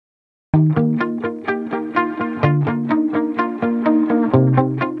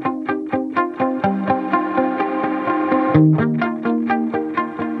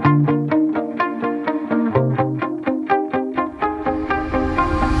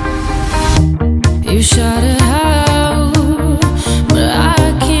You shout it out, but I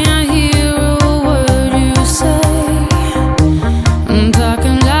can't hear a word you say. I'm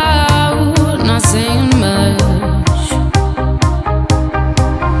talking loud, not saying much.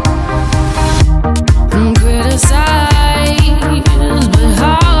 I'm criticized, but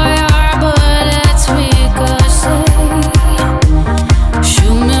how your bullets ricochet.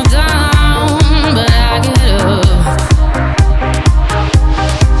 Shoot me down, but I get up.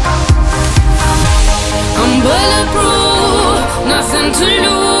 I'm bulletproof, nothing to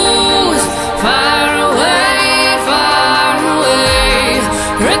lose. Far away,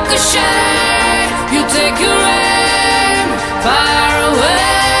 ricochet. You take your aim. Far away.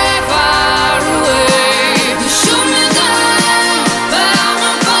 You shoot me down, but I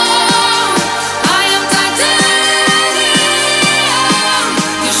won't fall. I am titanium.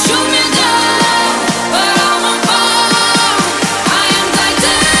 You shoot me down, but I won't fall. I am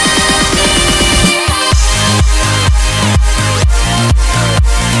titanium.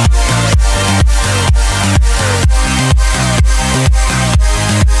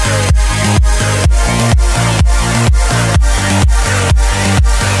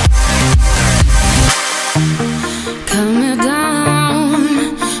 Cut me down,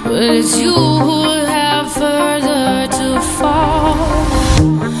 but it's you who have further to fall.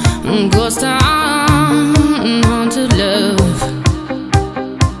 Ghost town, haunted love.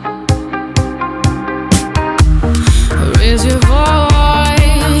 Raise your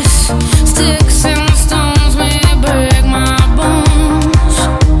voice, sticks and stones may break my bones.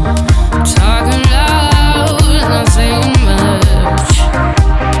 Talking loud, not saying much.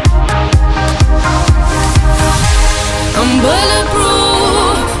 I'm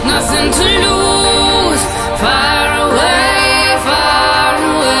bulletproof, nothing to lose. Far away,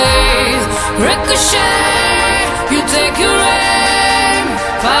 ricochet. You take your aim.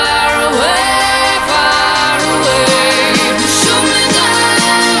 Far away. You shoot me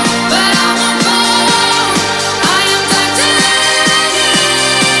down, but I won't fall. I am titanium.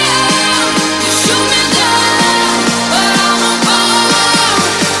 You shoot me down, but I won't fall.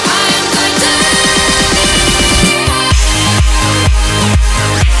 I am titanium.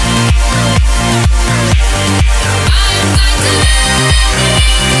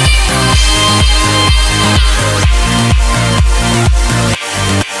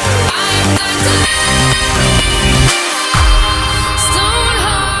 Stone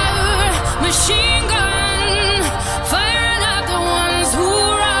heart, machine gun, firing at the ones who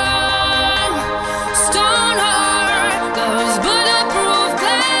run. Stone heart, those bulletproof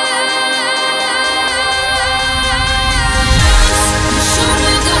glass. You shoot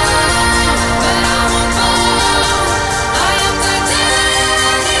me down, but I won't fall. I am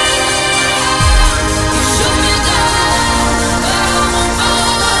titanium. You shoot me down, but I won't fall.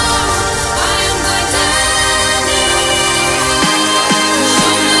 I am titanium. You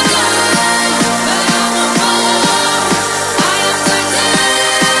shoot me down, but I won't fall. I am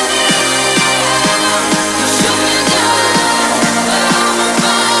titanium. You shoot me down, but I won't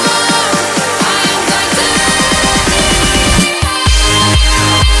fall. I am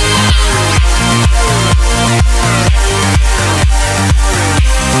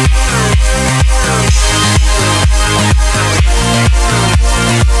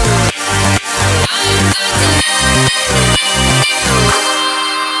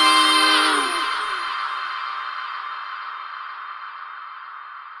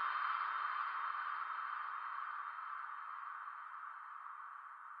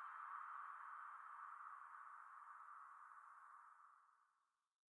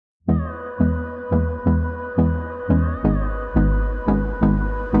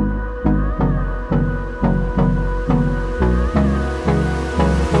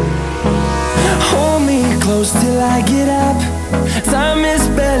Hold me close till I get up. Time is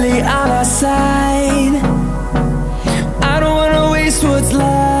barely on our side. I don't wanna waste what's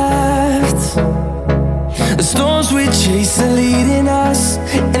left. The storms we chase are leading us,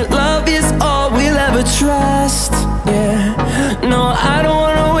 and love is all we'll ever trust. Yeah, no, I don't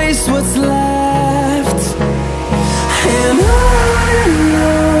wanna waste what's left. And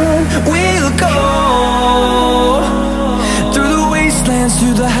on we'll go, through the wastelands,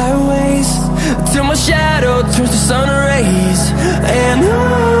 through the highways, till my shadow turns to sun rays. And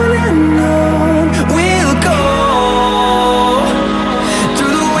on we'll go,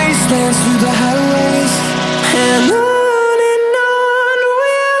 through the wastelands, through the highways. And on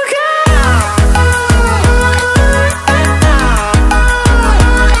we'll go.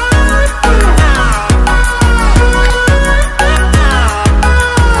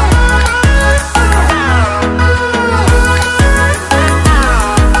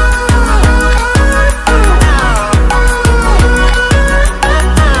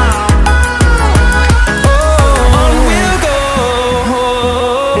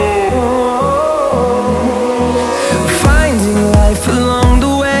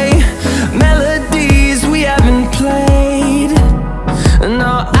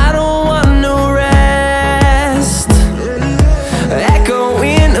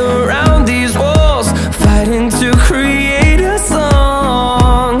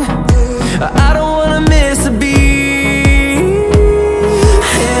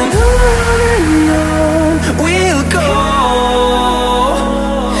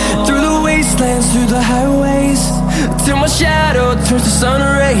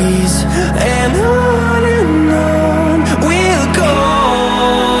 rays, and on we'll go,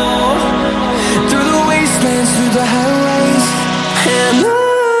 through the wastelands, through the highways, and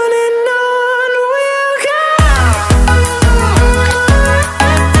on we'll go.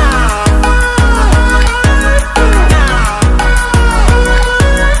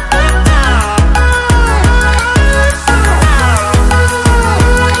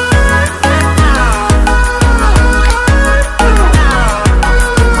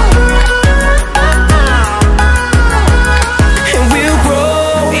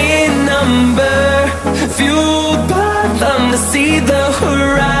 See the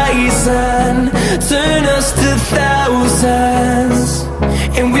horizon, turn us to thousands,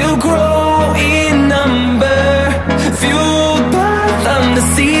 and we'll grow in number, fueled by them to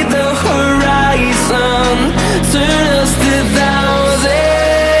see the horizon, turn us to thousands,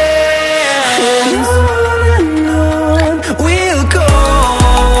 and on we'll go,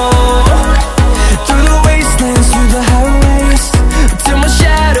 through the wastelands, through the highways, till my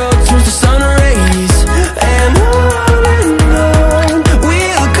shadow turns to sun rays, and on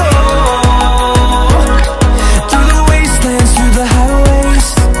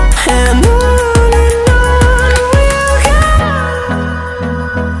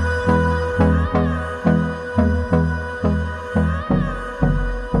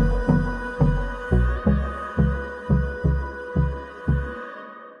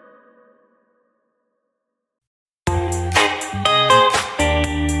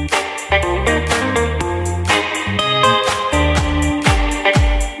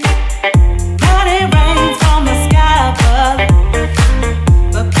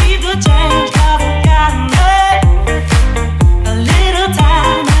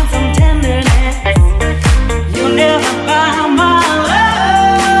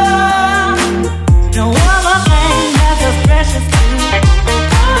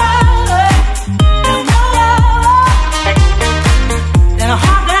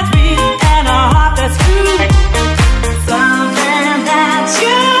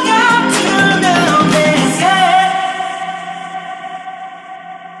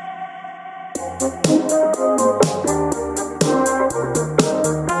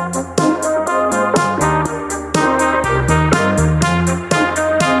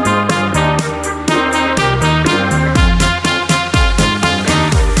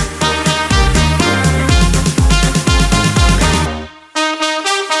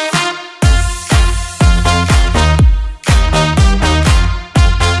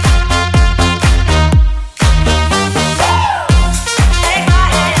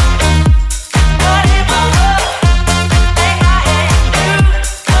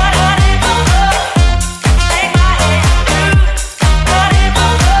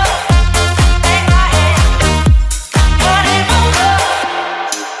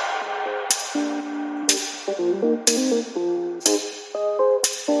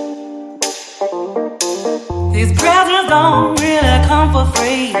These presents don't really come for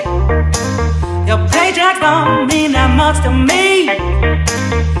free. Your paycheck don't mean that much to me.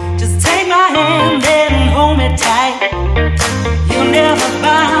 Just take my hand and hold me tight. You'll never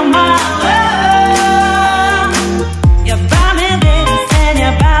buy my love. You buy me this and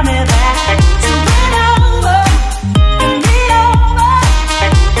you buy me that. So win over and me over.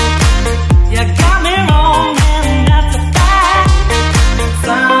 You got me wrong and that's a fact.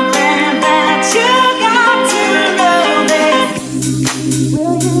 Something that you got to know this.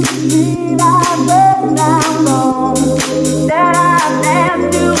 Will you realize when I'm gone that I dance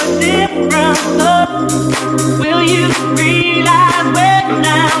to a different love? Will you realize when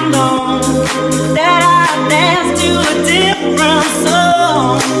I'm gone that I dance to a different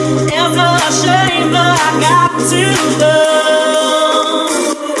song? It's a shame that I got to love.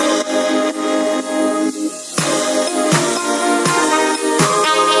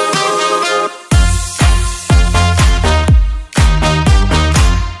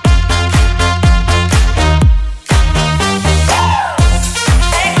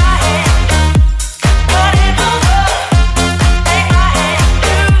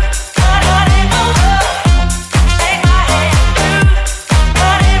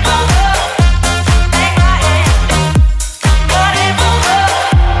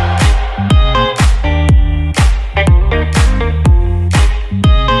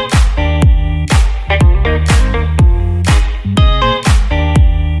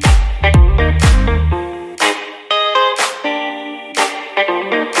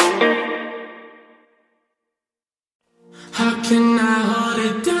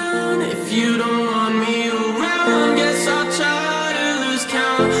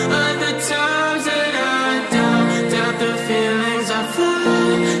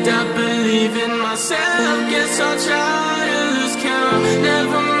 myself, guess I'll try to lose count.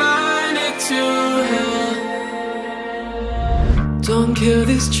 Never mind it too hell. Don't kill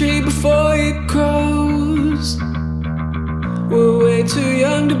this tree before it grows. We're way too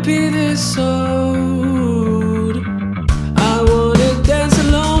young to be this old. I wanna dance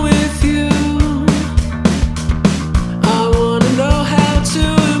alone with you. I wanna know how to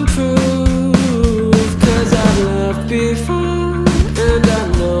improve, 'cause I've loved before, and I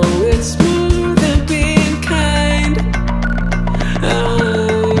know it's more than being kind.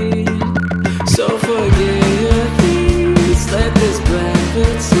 So forget your things, let this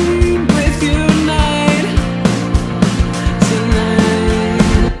blackbird sing with you tonight.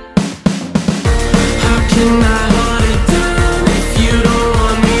 How can I hold it down if you don't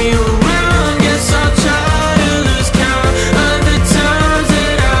want me around? Guess I'll try to lose count of the times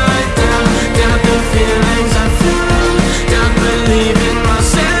that I doubt the feelings I feel, doubt believing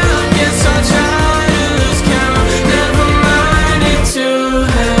myself. Guess I'll try to lose count. Never mind it too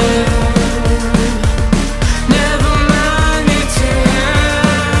hell. Never mind it too hell.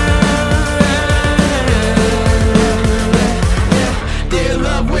 Dear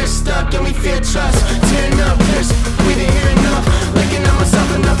love, we're stuck and we fear trust. Tearing up, pierced, we didn't hear enough. Looking at myself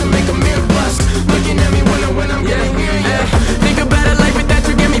enough to make a mere bust. Looking at me, wondering when I'm getting here. Yeah, think about a life without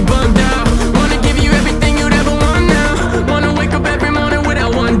you, get me bugged out. Wanna give you everything you'd ever want now. Wanna wake up every morning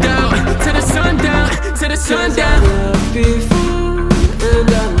without one doubt. Till the sun down, till the sun down. Before, and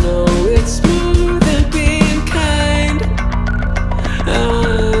I know it's more than being kind.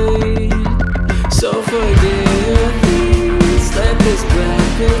 So forget your things, let this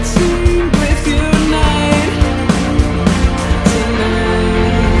blackbird sing with you tonight.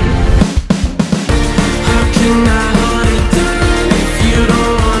 How can I hold it down if you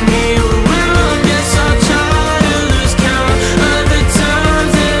don't want me around? Guess I'll try to lose count of the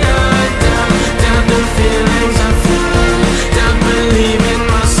times that I doubt the feelings I feel, doubt believing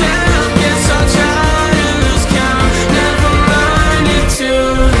myself. Guess I'll try to lose count. Never mind it too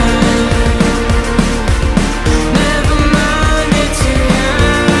hell. Never mind it too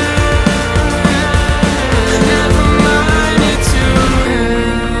hell. Never mind it too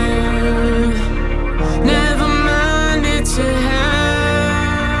hell. Never mind it too hell.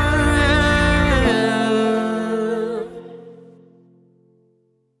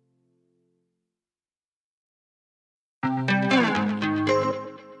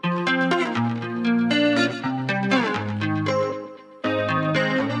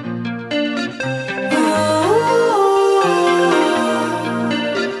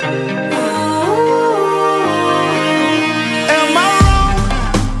 Am I wrong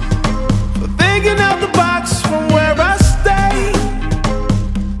for thinking out the box from where I stay?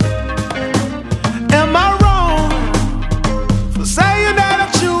 Am I wrong for saying that I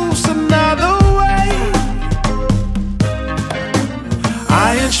choose another way? I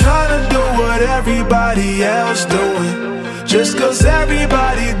ain't trying to do what everybody else doing, just 'cause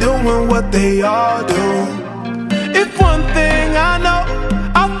everybody doing what they all do. If one thing I know,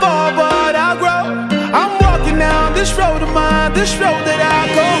 I fall but I grow. I'm walking down this road of mine, this road that I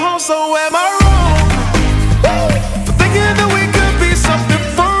go home. So am I wrong for thinking that we could be something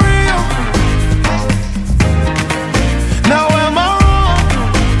for real? Now am I wrong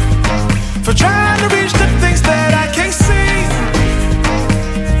for trying to reach the things that I can't see?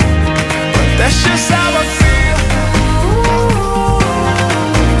 But that's just how I feel.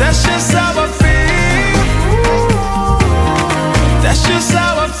 That's just how I feel. That's just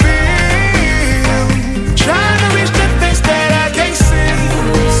how I feel. Trying to reach the things that I can't see.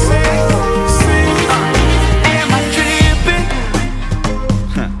 Am I tripping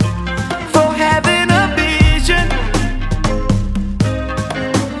for having a vision?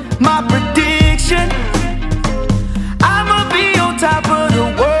 My prediction, I'ma be on top of the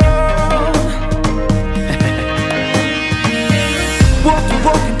world. Walk you,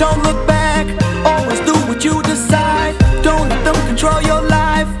 don't look back. Always do what you decide. Don't let them control your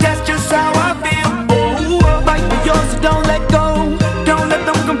life. That's just how I feel. Oh, fight for yours, so don't let go. Don't let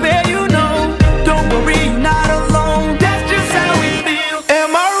them compare, you know. Don't worry, you're not alone. That's just how we feel.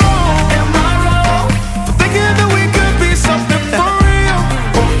 Am I wrong? Am I wrong for thinking that we could be something for real?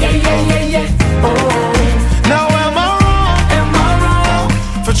 Oh, yeah, yeah, yeah,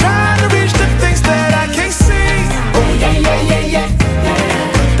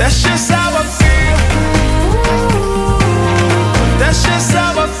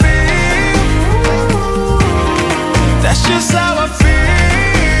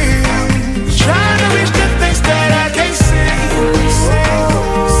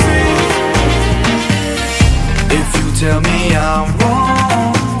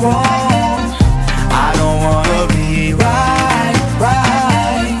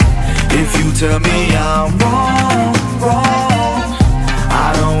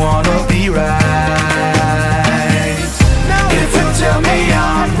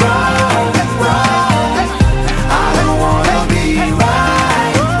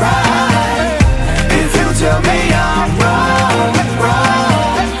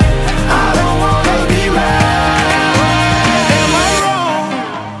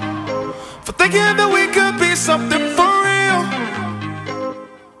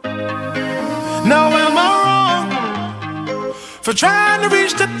 for trying to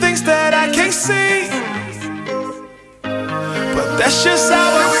reach the things that I can't see. But that's just how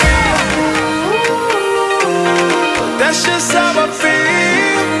I feel. But that's just how I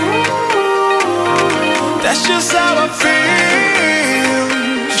feel. That's just how I feel.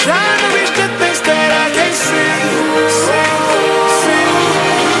 Trying to reach the things that I can't see.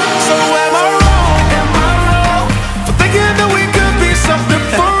 So am I wrong? For thinking that we could be something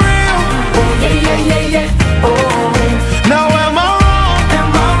for real? Oh yeah. Oh. Now am I wrong?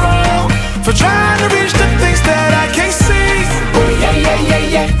 For trying to reach the things that I can't see? Oh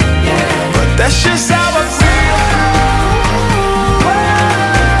yeah. But that's just how I feel.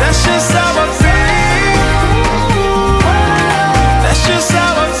 That's just how I feel. That's just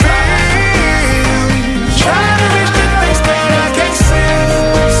how I feel. Trying to reach the things that I can't see.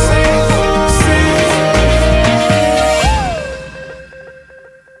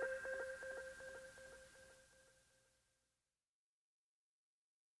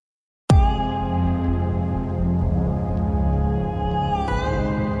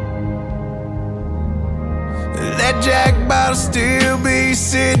 That Jack bottle still be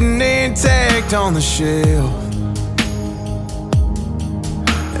sitting intact on the shelf.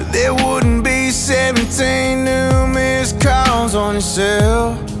 There wouldn't be 17 new missed calls on your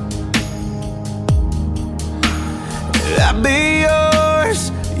cell. I'd be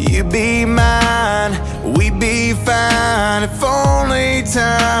yours, you'd be mine. We'd be fine if only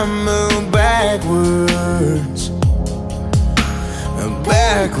time moved backwards.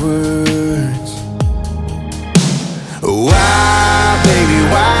 Backwards. Why, baby,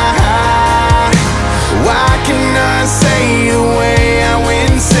 why? Why can I say the way I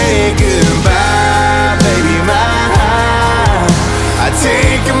went and say goodbye, baby, my? I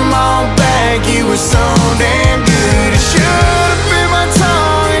take them all back, you were so damn good. It should've been my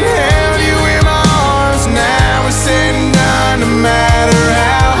tongue and held you in my arms. Now it's said and done, no matter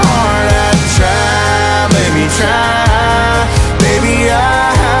how hard I try, baby, try. Baby,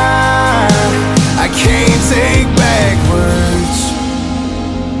 I can't take backwards.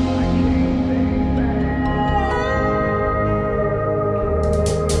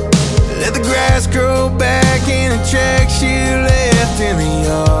 Let the grass grow back in the tracks you left in the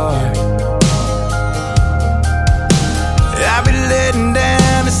yard. I'll be letting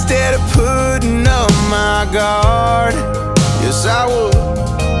down instead of putting up my guard. Yes, I would.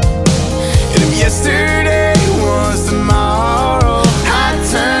 And if yesterday was tomorrow, I'd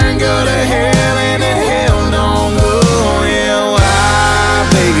turn, go to hell, and in hell don't go. Yeah, why,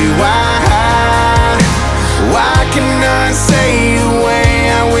 baby, why? Why can I say the way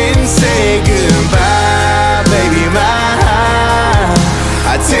I went and say goodbye, baby, my?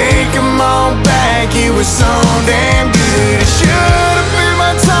 I take them all back, you were so damn good. It should've been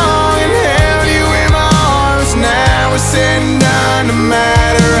my tongue and held you in my arms. Now it's said and done, no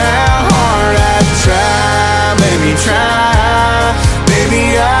matter how hard I try, baby, try.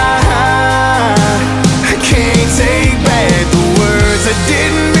 Baby, I can't take back the words I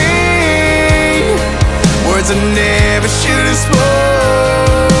didn't mean, words I never should have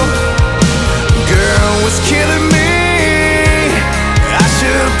spoke. Girl, what's killing me? I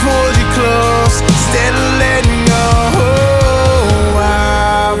should have pulled you close instead of letting go.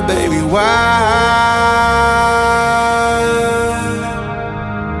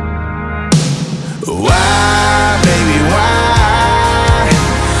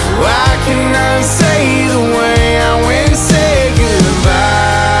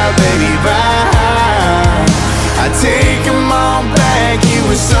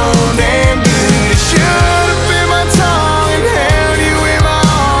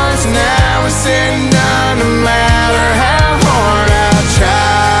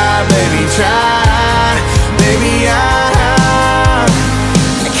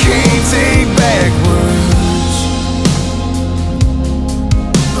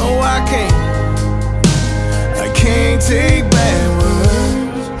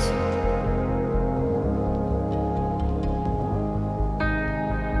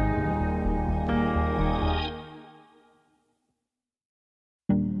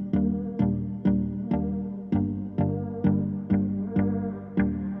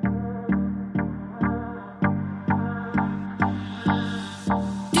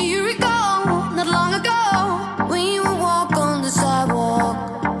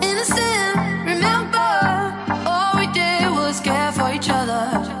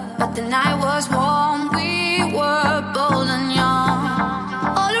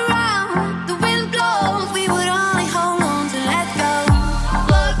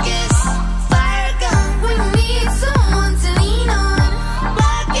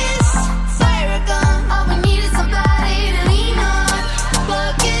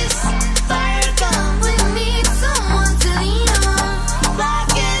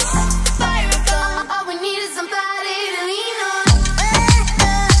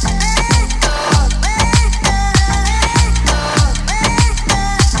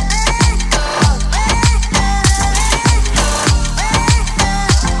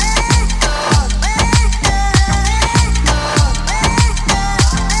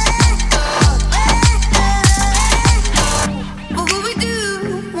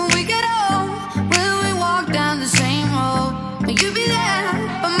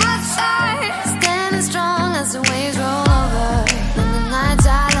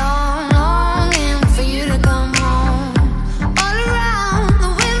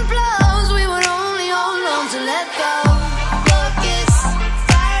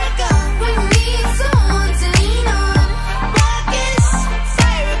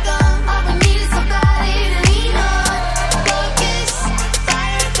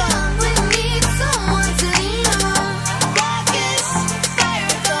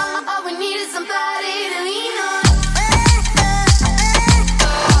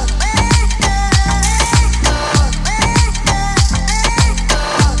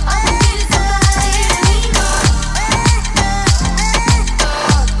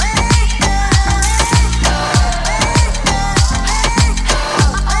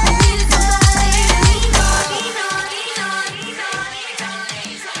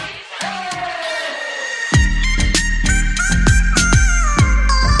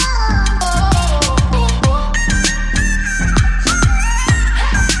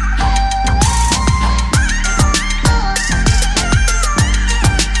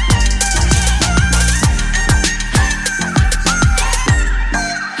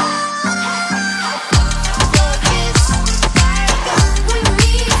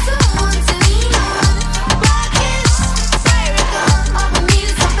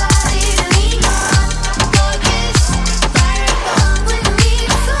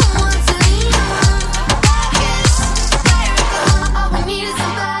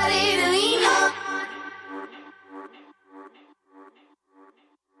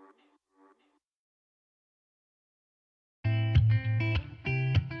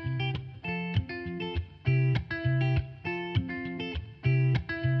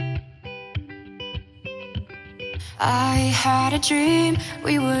 I had a dream,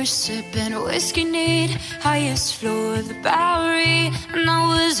 we were sipping whiskey neat, highest floor of the Bowery, and I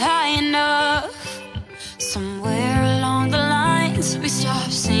was high enough. Somewhere along the lines, we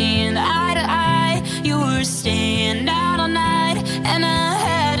stopped seeing eye to eye. You were staying out all night, and I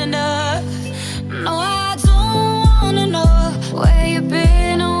had enough. No, I don't wanna know where you've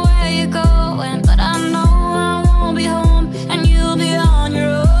been or where you're going, but I know I won't be home, and you'll be on your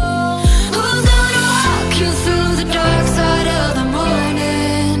own. Who's gonna walk you through the dark side of the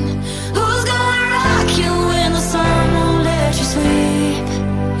morning? Who's gonna rock you when the sun won't let you sleep?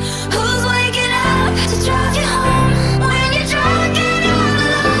 Who's waking up to drive you home when you're drunk and all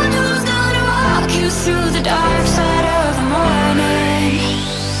alone? Who's gonna walk you through the dark side of the morning?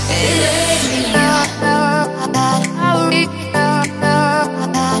 It ain't me.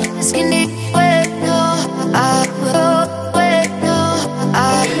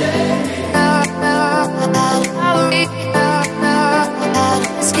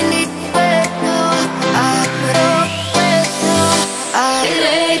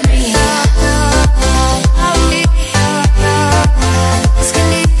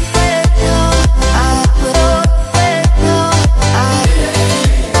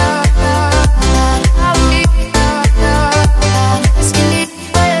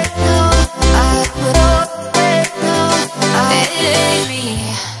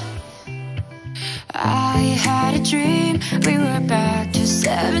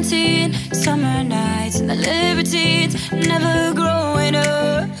 Summer nights and the libertines, never growing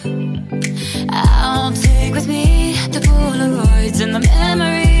up. I'll take with me the Polaroids and the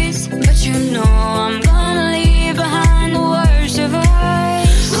memories, but you know I'm gonna leave behind the worst of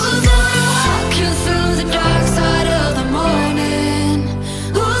us. Who's gonna walk you through the dark side of the morning?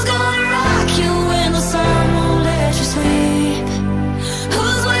 Who's gonna rock you when the sun won't let you sleep?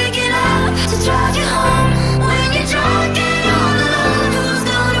 Who's waking up to drive you home when you're drunk and all alone? Who's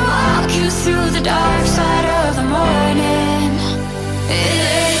gonna walk you through the dark side of the morning? It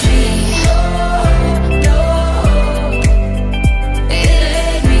ain't me. No, no. It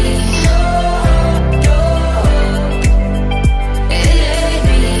ain't me. No, no. It ain't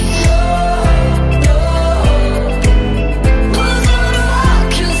me. No, no. Who's gonna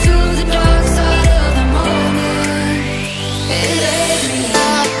walk you through the dark side of the morning? It ain't me.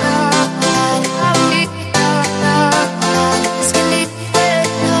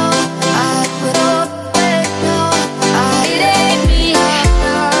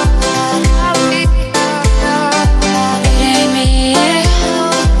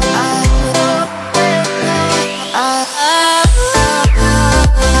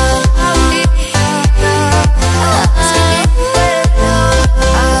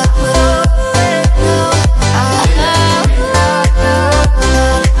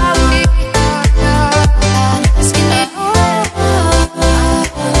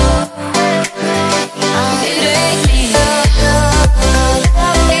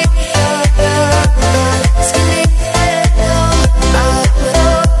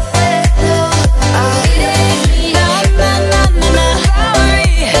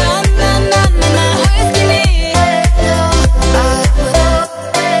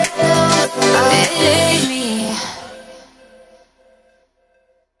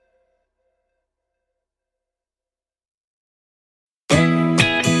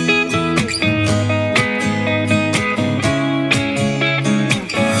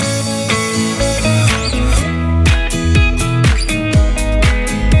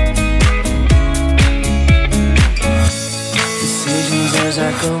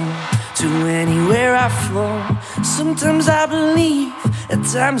 Sometimes I believe, at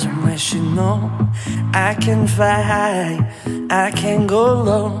times I'm rational. I can fly high, I can go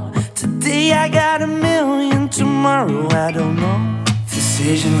low. Today I got a million, tomorrow I don't know.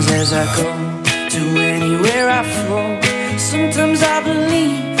 Decisions as I go, to anywhere I flow. Sometimes I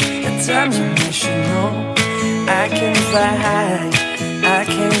believe, at times I'm rational. I can fly high, I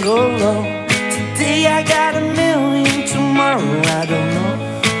can go low. Today I got a million, tomorrow I don't know.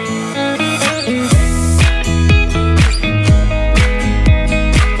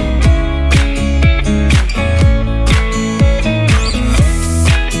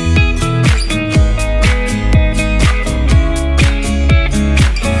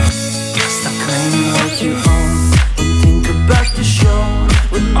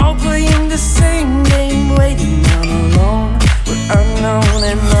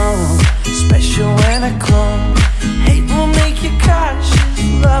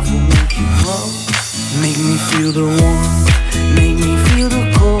 Feel the warmth, make me feel the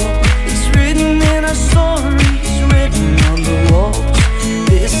cold. It's written in our stories, written on the walls.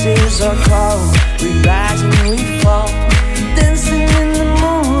 This is our call, we rise and we fall.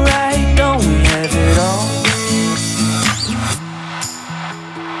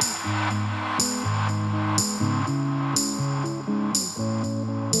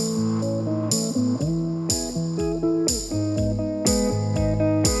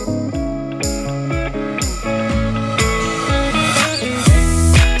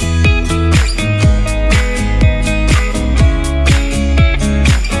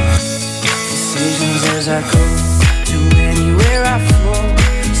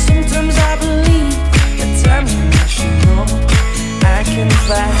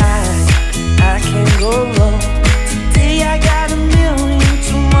 right. I can't go wrong. Today I got a million,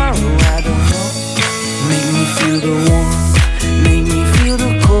 tomorrow I don't know. Make me feel the warmth, make me feel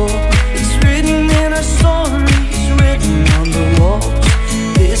the cold. It's written in our stories, written on the walls.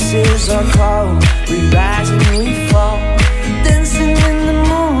 This is our call, we rise and we fall. Dancing in the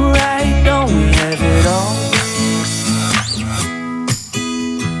moonlight, don't we have it all?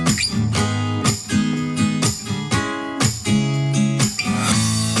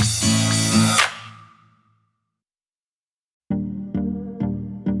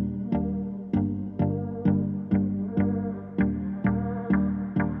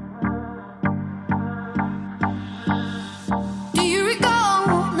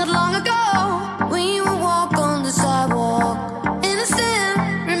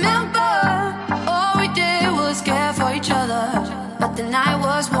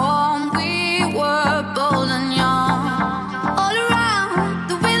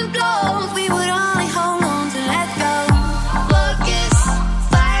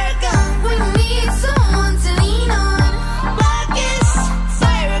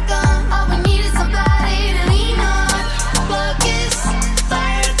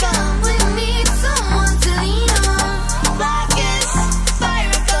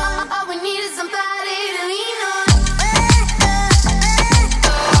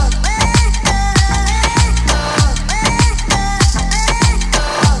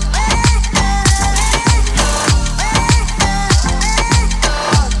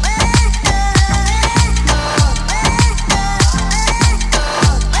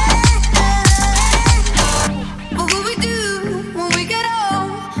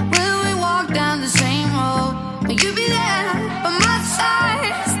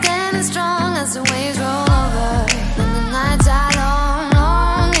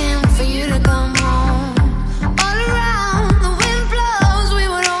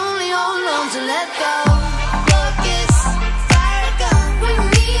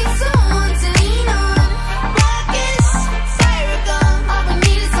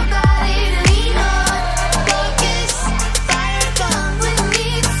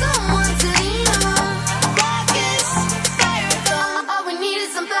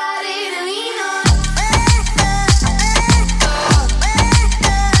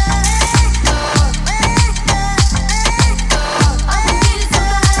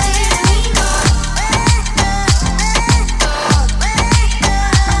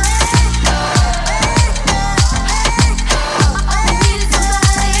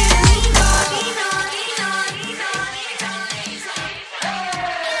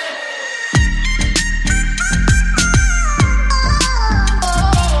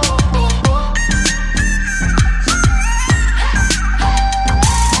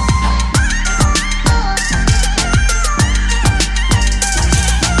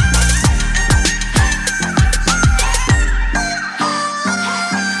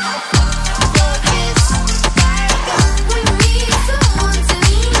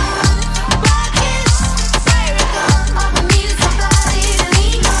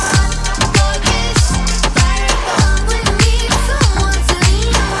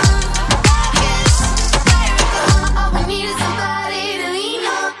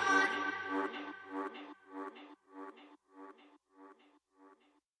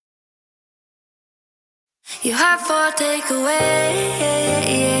 You have for takeaway,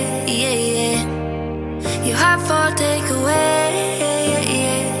 You have for takeaway,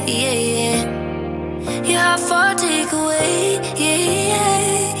 You have for takeaway,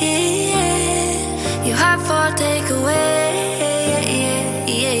 You have for takeaway,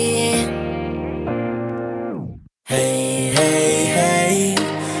 Hey, hey, hey,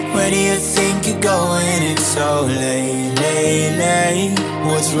 where do you think you're going? It's so late, late, late.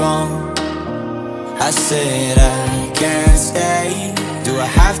 What's wrong? I said I can't stay. Do I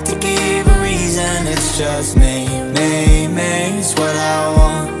have to give a reason? It's just me, it's what I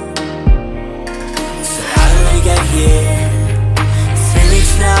want. So how did we get here? 3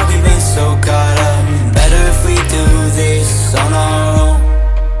 weeks now, we've been so caught up. Better if we do this on our own.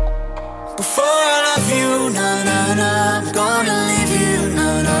 Before I love you, I'm gonna leave you,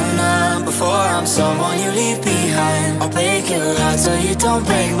 before I'm someone you leave behind, I'll break your heart so you don't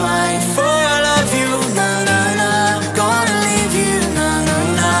break mine. Before I love you, I'm gonna leave you,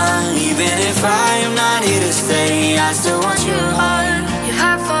 even if I am not here to stay, I still want your heart. You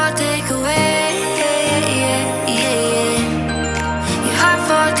have for takeaway, You have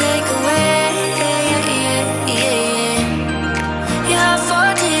for takeaway, You have for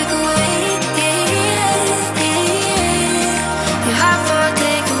takeaway, You have for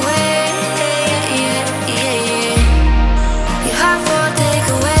takeaway, You have for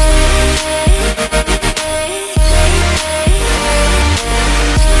takeaway.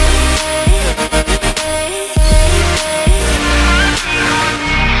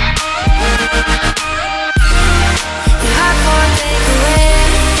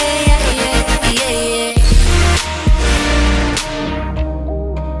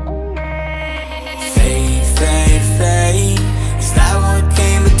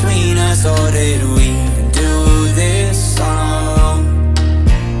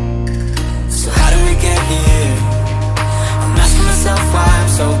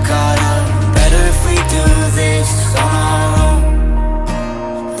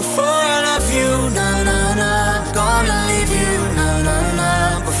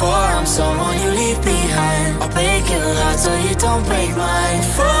 someone you leave behind. I'll break your heart so you don't break mine.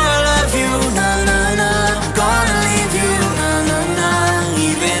 Before I love you, nah, nah, nah, I'm gonna leave you, nah, nah, nah.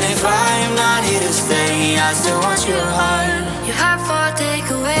 Even if I'm not here to stay, I still want your heart. Your heart for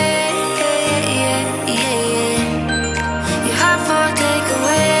takeaway, yeah, yeah, yeah. Your heart for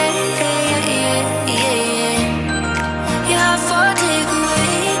takeaway, yeah, yeah, yeah. Your heart for takeaway,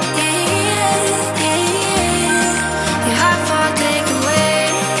 yeah, yeah, yeah. Your heart for takeaway,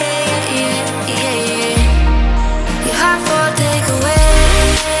 yeah, yeah, yeah. Your heart for takeaway.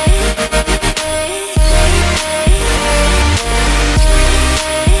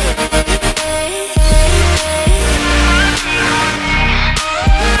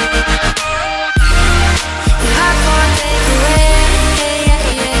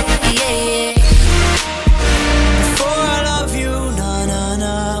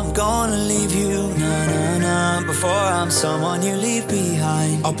 Someone you leave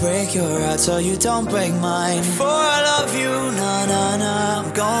behind. I'll break your heart so you don't break mine. Before I love you, nah, nah, nah,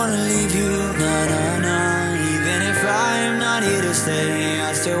 I'm gonna leave you, nah, nah, nah. Even if I'm not here to stay,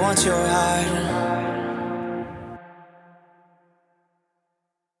 I still want your heart.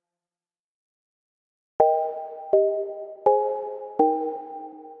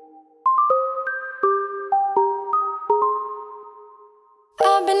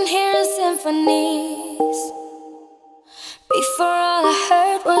 I've been hearing symphonies. Before all I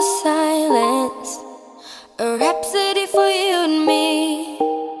heard was silence. A rhapsody for you and me.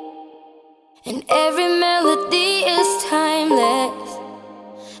 And every melody is timeless.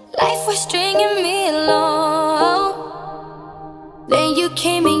 Life was stringing me along. Then you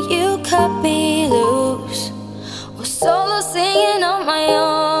came and you cut me loose. Was solo singing on my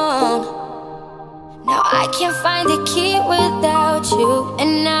own. Now I can't find a key without you.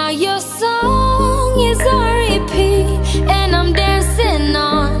 And now your song is on repeat, and I'm dancing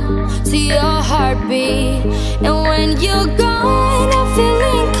on to your heartbeat. And when you're gone, I feel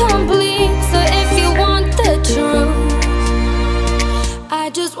incomplete. So if you want the truth, I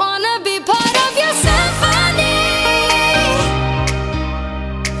just wanna be part of your symphony.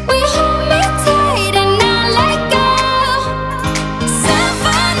 We hold me tight and not let go.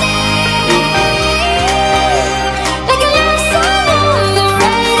 Symphony, like a love song on the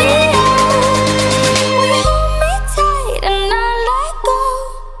radio. We hold me tight and not let go.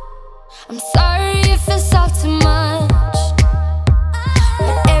 I'm sorry if it's all too much,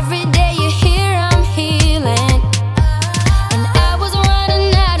 but every day you're here I'm healing. And I was running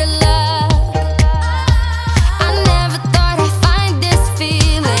out of love. I never thought I'd find this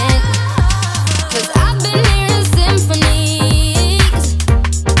feeling. 'Cause I've been hearing symphonies.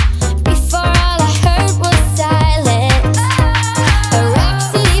 Before all I heard was silence. A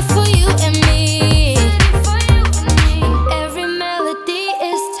rhapsody for you and me. And every melody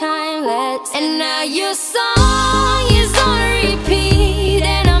is timeless. And now your song is on repeat,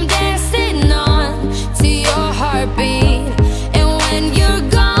 and I'm dancing on to your heartbeat. And when you're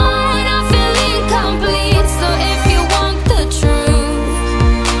gone, I feel incomplete. So if you want the truth,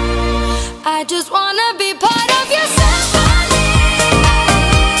 I just wanna be part of your symphony.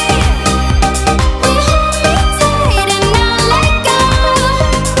 We hold me tight and not let go.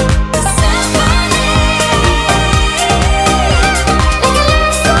 Symphony, like a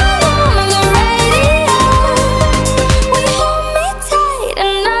love song on the radio. We hold me tight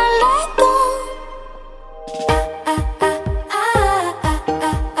and not let go.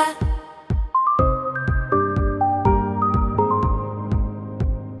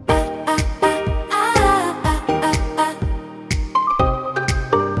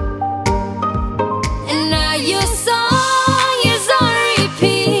 And now your song is on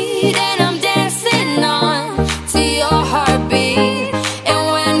repeat, and I'm dancing on to your heartbeat. And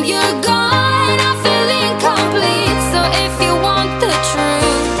when you're gone, I feel incomplete. So if you want the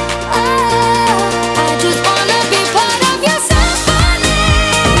truth, I just wanna be part of your symphony.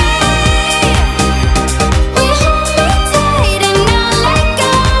 We hold me tight and not let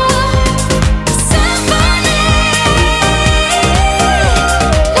go. Symphony,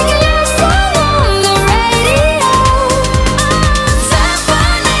 like a love song on the radio.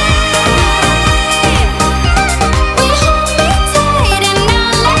 Symphony, we hold me tight and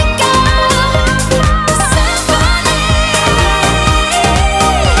not let go. Symphony,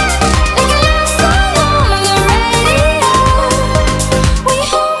 like a love song on the radio. We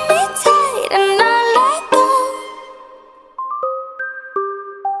hold me tight and not let go.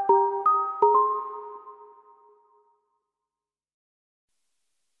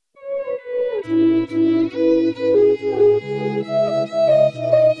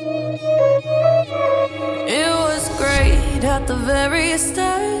 It was great at the very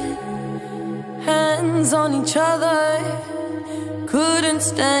start. hands on each other, couldn't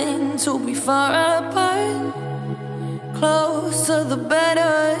stand to be far apart. Closer the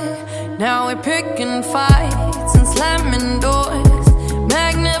better. Now we're picking fights and slamming doors,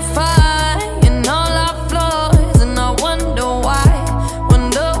 magnifying all our flaws. And I wonder why,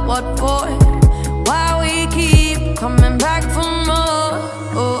 wonder what for, why we keep coming back for more.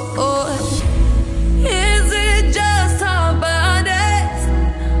 Is it just our bodies?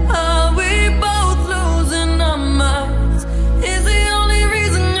 Are we both losing our minds? Is the only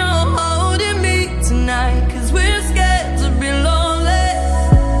reason you're holding me tonight 'cause we're scared to be lonely?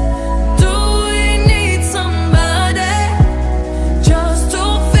 Do we need somebody just to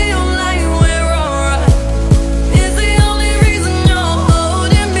feel like we're alright? Is the only reason you're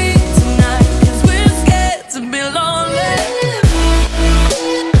holding me tonight 'cause we're scared to be lonely?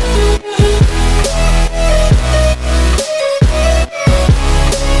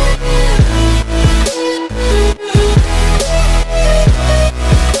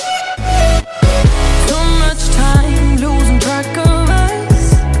 Too much time losing track of us.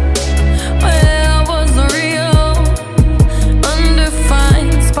 Where was the real?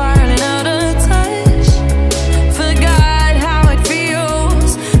 Undefined, spiraling out of touch. Forgot how it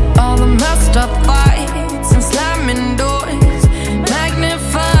feels. All the messed up fights and slamming doors,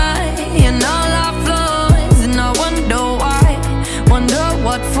 magnifying all our flaws. And I wonder why, wonder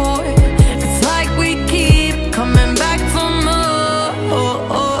what for. It's like we keep coming back for more.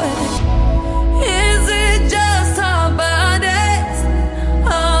 Is it just our bodies?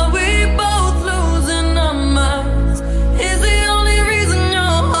 Are we both losing our minds? Is the only reason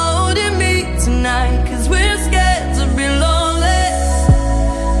you're holding me tonight 'cause we're scared to be lonely?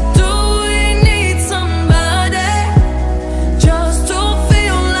 Do we need somebody just to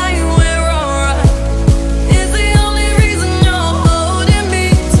feel like we're alright? Is the only reason you're holding me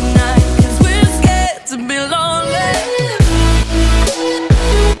tonight 'cause we're scared to be lonely?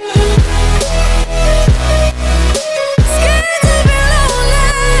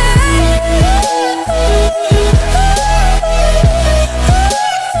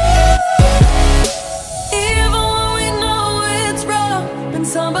 Even when we know it's wrong, been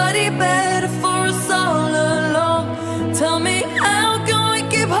somebody better for us all along. Tell me, how can we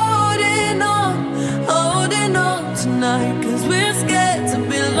keep holding on tonight? 'Cause we're scared to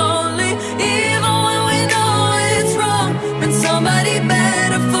be lonely. Even when we know it's wrong, been somebody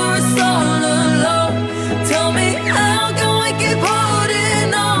better for us all along. Tell me, how can we keep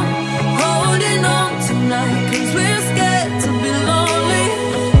holding on tonight? 'Cause we're scared to be lonely.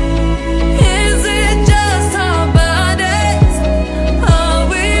 Is it just our bodies? Are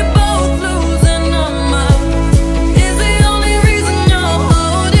we both losing our minds? Is the only reason you're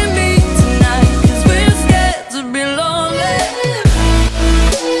holding me tonight 'cause we're scared to be lonely?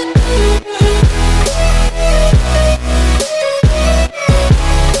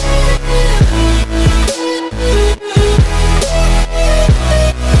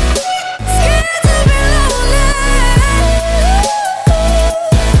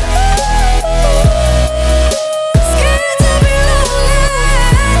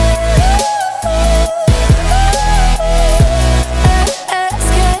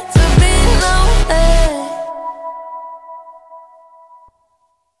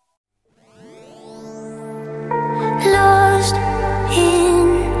 Lost in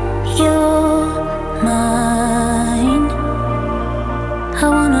your mind, I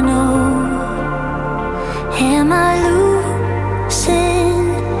wanna know, am I losing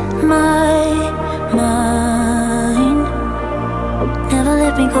my mind? Never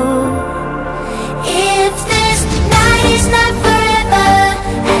let me go. If this night is not forever,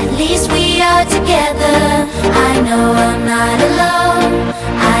 at least we are together. I know I'm not alone.